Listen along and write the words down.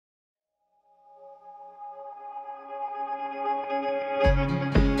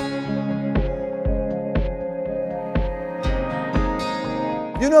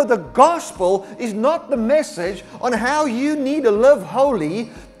You know, the gospel is not the message on how you need to live holy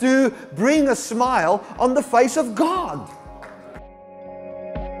to bring a smile on the face of God.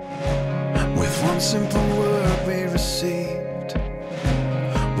 With one simple word we received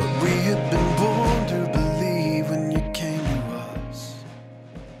what we had been born to believe when you came to us.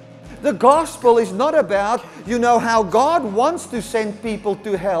 The gospel is not about, you know, how God wants to send people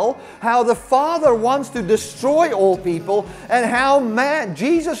to hell, how the Father wants to destroy all people, and how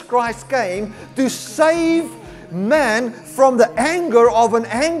Jesus Christ came to save man from the anger of an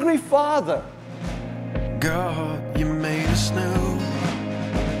angry Father. God, you made us know.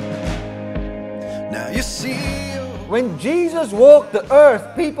 Now you see. When Jesus walked the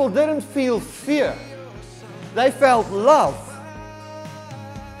earth, people didn't feel fear. They felt love.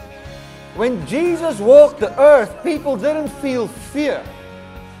 When Jesus walked the earth, people didn't feel fear.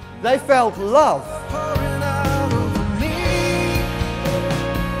 They felt love.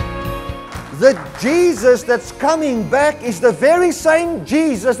 The Jesus that's coming back is the very same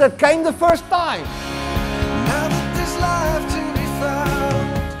Jesus that came the first time.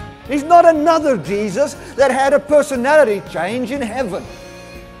 He's not another Jesus that had a personality change in heaven.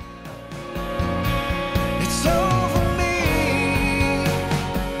 It's over me.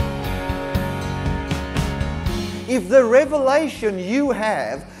 If the revelation you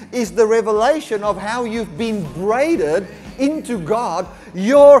have is the revelation of how you've been braided into God,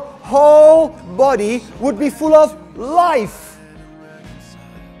 your whole body would be full of life.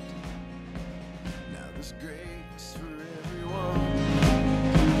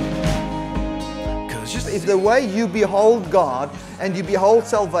 If the way you behold God and you behold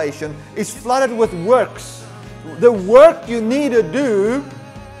salvation is flooded with works, the work you need to do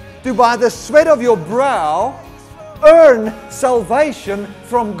to, by the sweat of your brow, earn salvation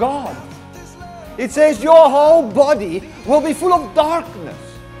from God. It says your whole body will be full of darkness.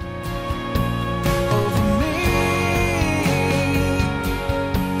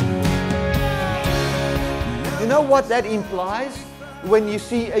 You know what that implies? When you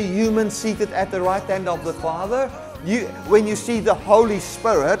see a human seated at the right hand of the Father, when you see the Holy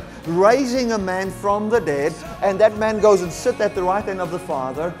Spirit raising a man from the dead, and that man goes and sits at the right hand of the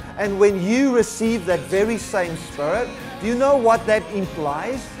Father, and when you receive that very same Spirit, do you know what that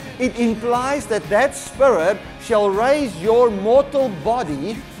implies? It implies that that Spirit shall raise your mortal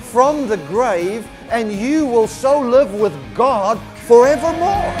body from the grave, and you will so live with God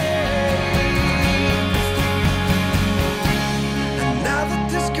forevermore.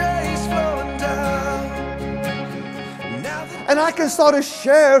 And I can start to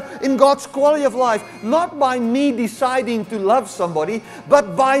share in God's quality of life, not by me deciding to love somebody,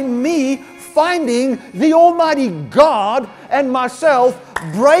 but by me finding the Almighty God and myself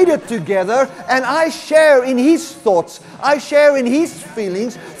braided together, and I share in His thoughts, I share in His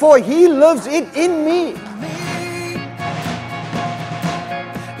feelings, for He lives it in me.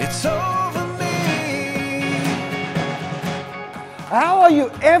 It's over me. How are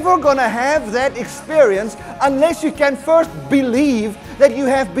you ever going to have that experience unless you can first believe that you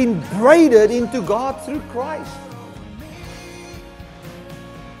have been braided into God through Christ?